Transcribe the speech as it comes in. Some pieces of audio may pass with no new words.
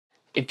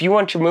If you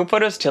want your moon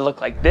photos to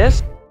look like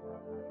this,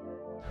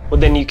 well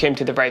then you came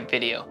to the right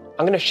video.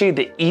 I'm gonna show you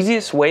the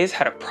easiest ways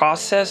how to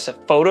process a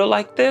photo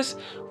like this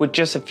with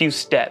just a few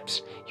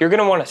steps. You're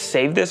gonna wanna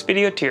save this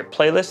video to your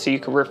playlist so you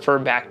can refer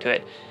back to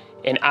it.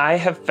 And I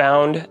have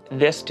found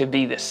this to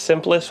be the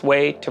simplest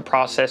way to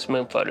process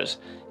moon photos.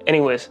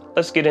 Anyways,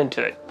 let's get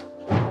into it.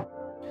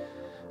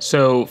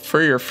 So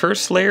for your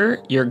first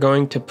layer, you're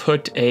going to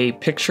put a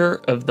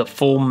picture of the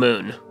full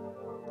moon.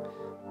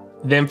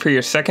 Then for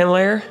your second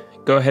layer,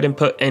 go ahead and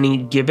put any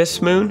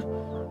gibbous moon.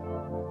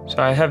 So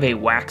I have a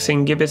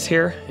waxing gibbous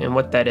here, and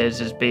what that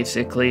is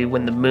basically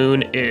when the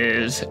moon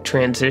is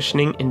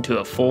transitioning into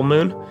a full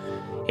moon.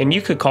 And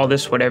you could call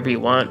this whatever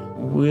you want.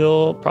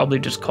 We'll probably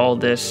just call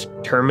this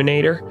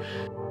Terminator.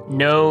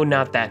 No,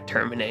 not that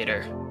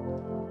Terminator.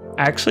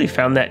 I actually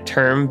found that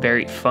term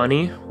very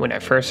funny when I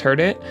first heard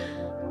it,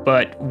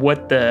 but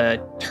what the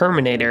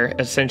Terminator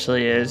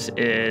essentially is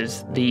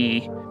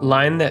the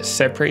line that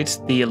separates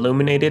the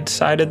illuminated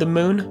side of the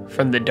moon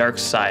from the dark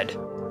side.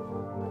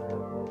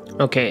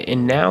 Okay,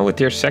 and now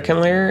with your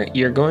second layer,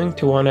 you're going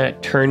to want to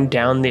turn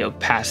down the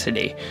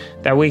opacity.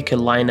 That way you can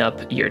line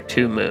up your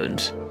two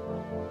moons.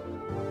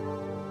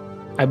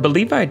 I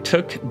believe I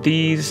took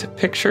these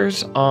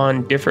pictures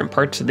on different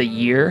parts of the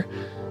year,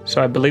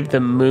 so I believe the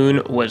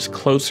moon was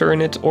closer in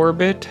its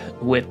orbit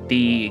with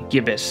the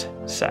gibbous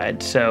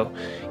side. So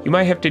you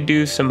might have to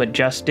do some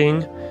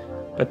adjusting,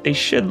 but they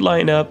should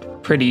line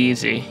up pretty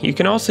easy. You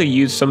can also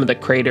use some of the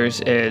craters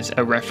as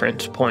a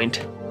reference point.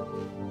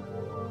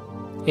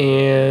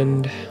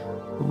 And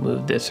we'll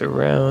move this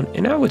around,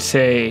 and I would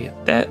say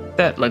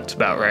that looks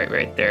about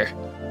right there.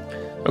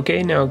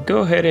 Okay, now go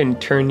ahead and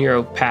turn your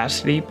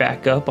opacity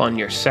back up on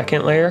your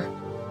second layer.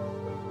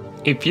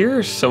 If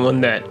you're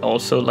someone that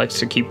also likes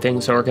to keep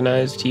things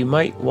organized, you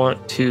might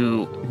want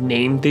to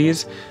name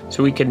these.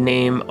 So we could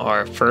name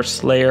our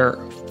first layer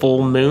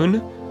Full Moon.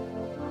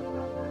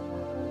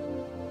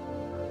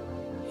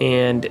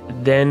 And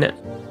then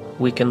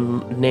we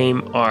can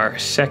name our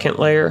second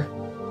layer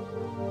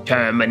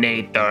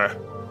Terminator.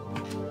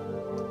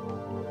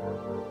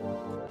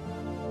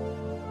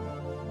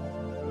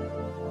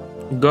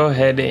 Go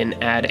ahead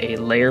and add a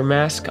layer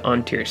mask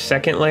onto your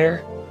second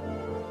layer.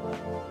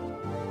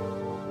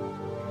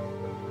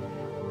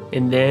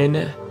 And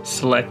then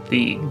select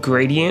the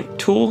gradient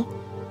tool.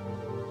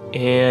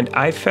 And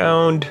I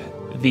found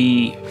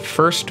the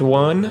first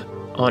one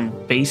on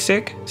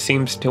basic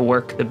seems to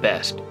work the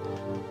best.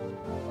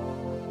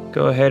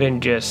 Go ahead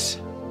and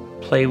just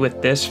play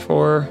with this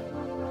for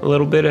a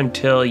little bit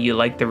until you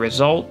like the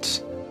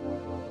results.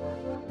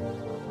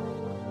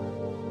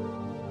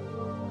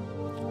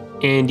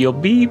 And you'll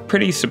be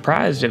pretty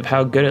surprised of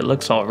how good it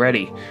looks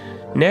already.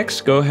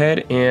 Next, go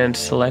ahead and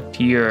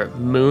select your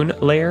moon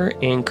layer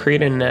and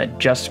create an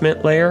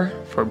adjustment layer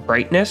for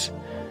brightness.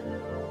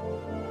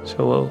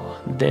 So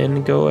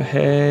then go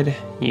ahead,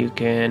 you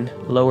can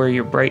lower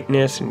your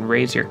brightness and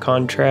raise your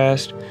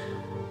contrast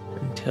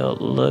until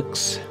it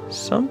looks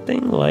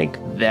something like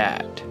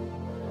that.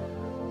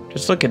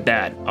 Just look at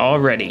that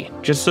already.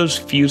 Just those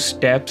few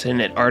steps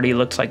and it already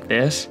looks like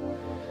this.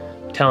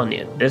 I'm telling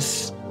you,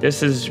 this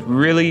is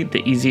really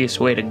the easiest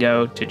way to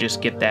go to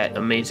just get that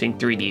amazing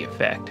 3D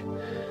effect.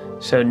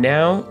 So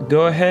now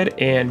go ahead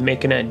and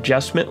make an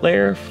adjustment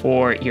layer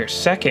for your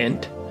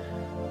second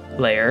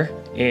layer,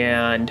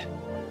 and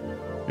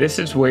this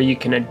is where you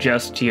can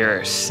adjust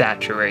your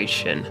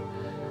saturation.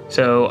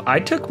 So I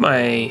took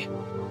my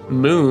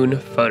moon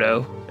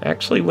photo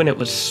actually when it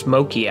was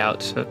smoky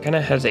out, so it kind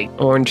of has an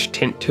orange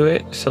tint to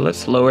it. So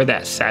let's lower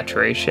that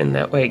saturation.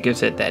 That way it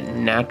gives it that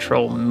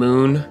natural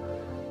moon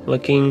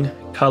looking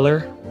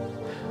color,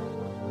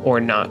 or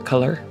not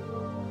color.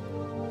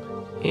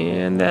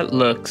 And that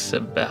looks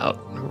about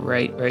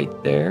right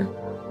there.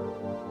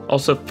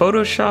 Also,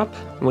 Photoshop,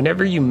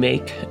 whenever you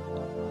make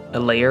a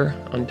layer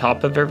on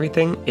top of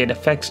everything, it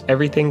affects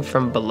everything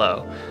from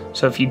below.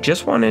 So if you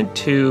just wanted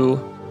to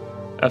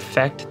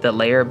affect the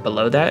layer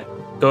below that,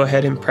 go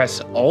ahead and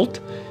press Alt.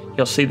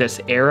 You'll see this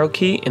arrow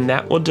key, and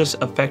that will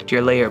just affect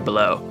your layer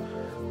below.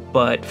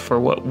 But for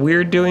what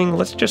we're doing,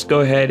 let's just go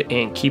ahead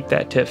and keep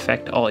that to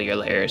affect all your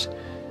layers.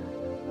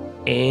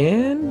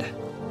 And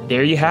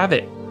there you have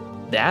it.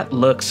 That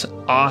looks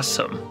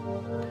awesome.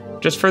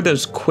 Just for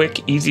those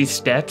quick, easy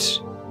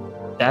steps,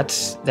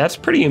 that's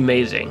pretty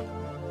amazing.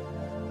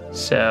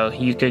 So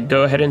you could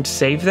go ahead and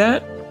save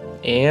that,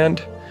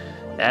 and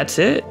that's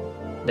it.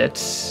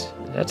 That's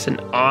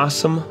an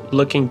awesome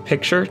looking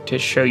picture to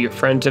show your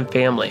friends and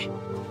family.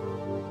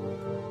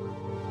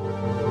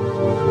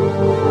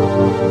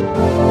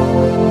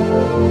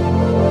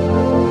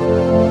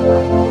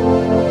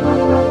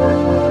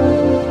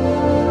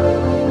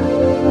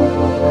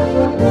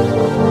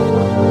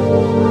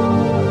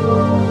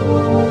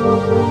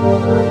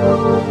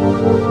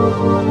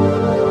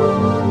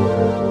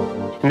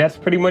 And that's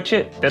pretty much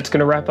it. That's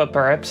gonna wrap up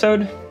our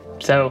episode.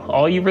 So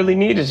all you really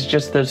need is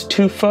just those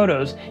two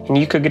photos, and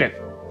you could get an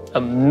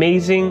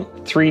amazing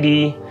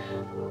 3D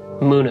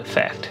moon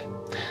effect.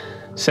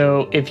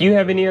 So if you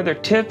have any other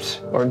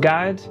tips or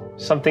guides,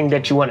 something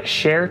that you want to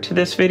share to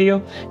this video,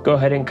 go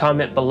ahead and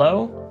comment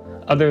below.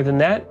 Other than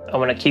that, I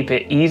want to keep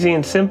it easy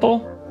and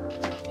simple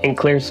and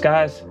clear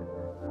skies.